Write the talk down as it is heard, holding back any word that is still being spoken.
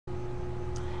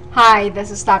Hi,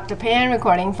 this is Dr. Pan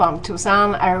recording from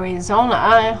Tucson, Arizona.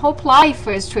 I hope life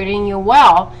is treating you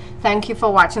well. Thank you for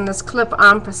watching this clip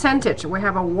on percentage. We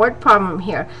have a word problem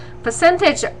here.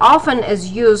 Percentage often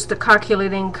is used to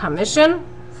calculating commission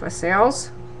for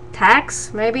sales,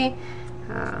 tax maybe,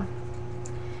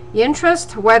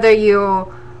 interest, whether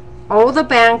you owe the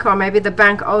bank or maybe the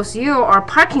bank owes you, or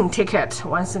parking ticket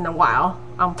once in a while,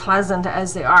 unpleasant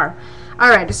as they are.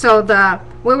 Alright, so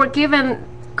we were given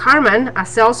Carmen, a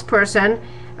salesperson,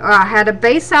 had a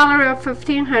base salary of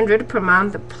 $1,500 per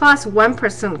month plus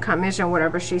 1% commission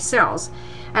whatever she sells.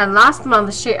 And last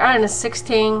month she earned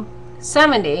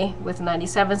 $16.70 with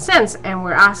 97 cents, and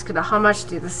we're asked how much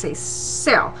did she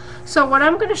sell. So what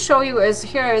I'm going to show you is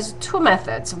here is two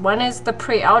methods. One is the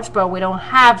pre-algebra. We don't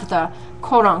have the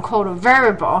quote-unquote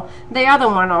variable. The other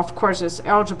one, of course, is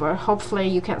algebra. Hopefully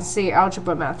you can see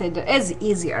algebra method is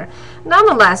easier.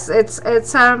 Nonetheless, it's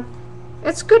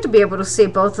good to be able to see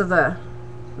both of the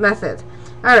method.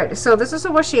 Alright, so this is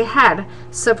what she had.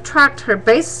 Subtract her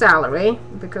base salary,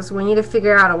 because we need to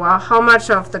figure out, well, how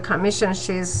much of the commission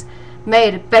she's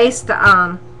made based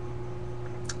on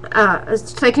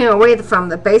taking away from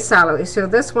the base salary. So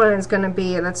this one is going to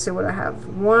be, let's see what I have,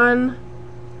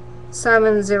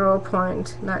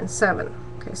 170.97.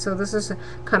 Okay, so this is a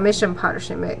commission part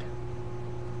she made.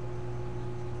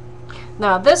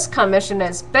 Now this commission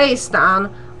is based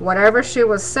on whatever she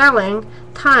was selling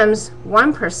times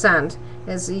 1%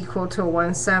 is equal to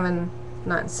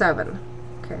 1797.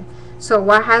 Okay, so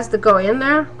what has to go in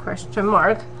there? Question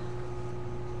mark.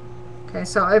 Okay,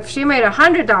 so if she made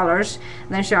 $100,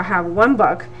 then she'll have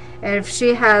 $1. And if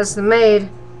she has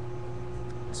made,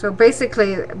 so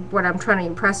basically what I'm trying to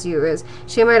impress you is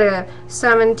she made a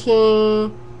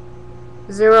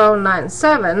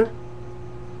 17,097,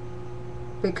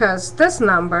 because this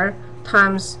number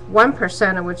times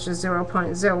 1%, which is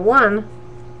 0.01,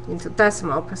 into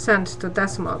decimal, percent to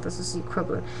decimal, this is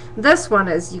equivalent. This one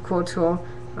is equal to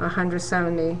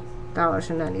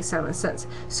 $170.97.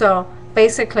 So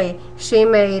basically she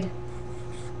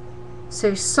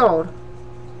sold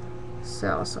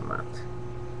sales amount.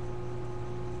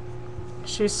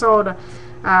 She sold,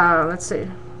 let's see,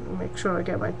 make sure I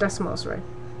get my decimals right,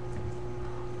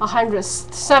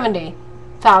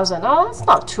 170,000. Oh, that's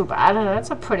not too bad. That's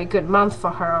a pretty good month for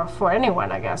her, or for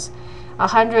anyone, I guess.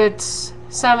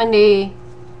 170.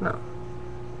 No.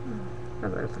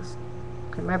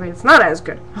 Okay, maybe it's not as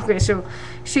good. Okay, so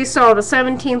she sold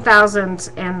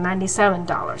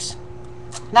 $17,097.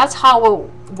 That's how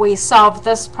we solve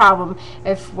this problem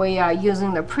if we are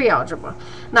using the pre-algebra.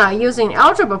 Now, using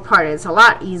algebra part is a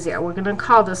lot easier. We're going to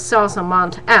call the sales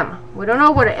amount M. We don't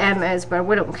know what M is, but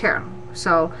we don't care.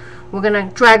 So we're going to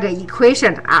drag the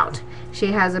equation out.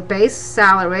 She has a base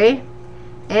salary,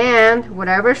 and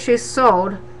whatever she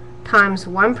sold times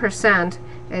 1%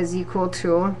 is equal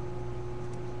to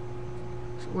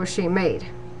what she made,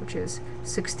 which is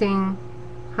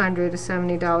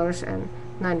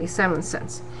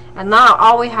 $1,670.97. And now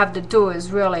all we have to do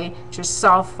is really just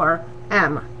solve for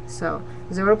M. So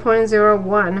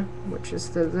 0.01, which is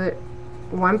the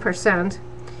 1%,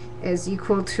 is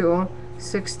equal to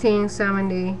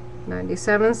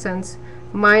 $16.70.97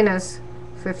 minus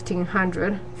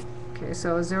 1,500. Okay,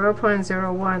 so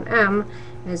 0.01 M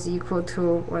is equal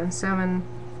to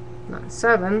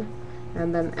 1797,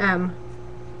 and then M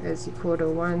is equal to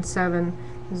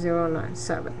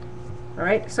 17097. All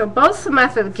right, so both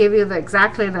methods give you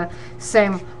exactly the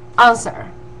same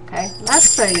answer. Okay,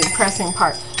 that's the impressive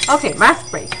part. Okay, math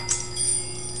break.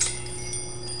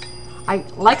 I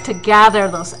like to gather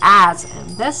those ads,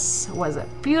 and this was a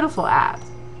beautiful ad.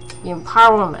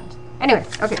 Empowerment. Anyway,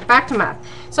 okay, back to math.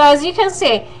 So as you can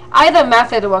see, either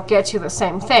method will get you the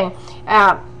same thing.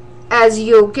 As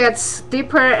you get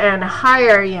deeper and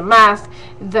higher in math,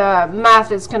 the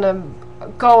math is going to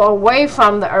go away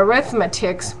from the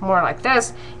arithmetics, more like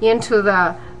this, into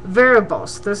the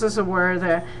variables. This is where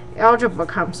the algebra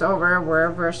comes over, where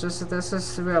versus this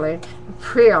is really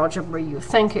pre-algebra. You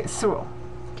think it through.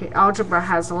 Okay, algebra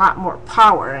has a lot more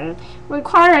power and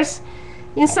requires,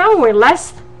 in some way,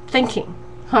 less thinking.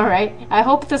 All right, I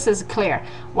hope this is clear.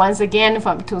 Once again,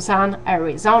 from Tucson,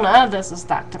 Arizona, this is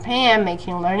Dr. Pan,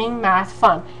 making learning math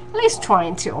fun, at least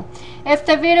trying to. If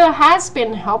the video has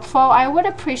been helpful, I would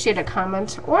appreciate a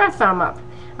comment or a thumb up.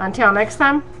 Until next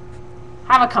time,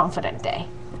 have a confident day.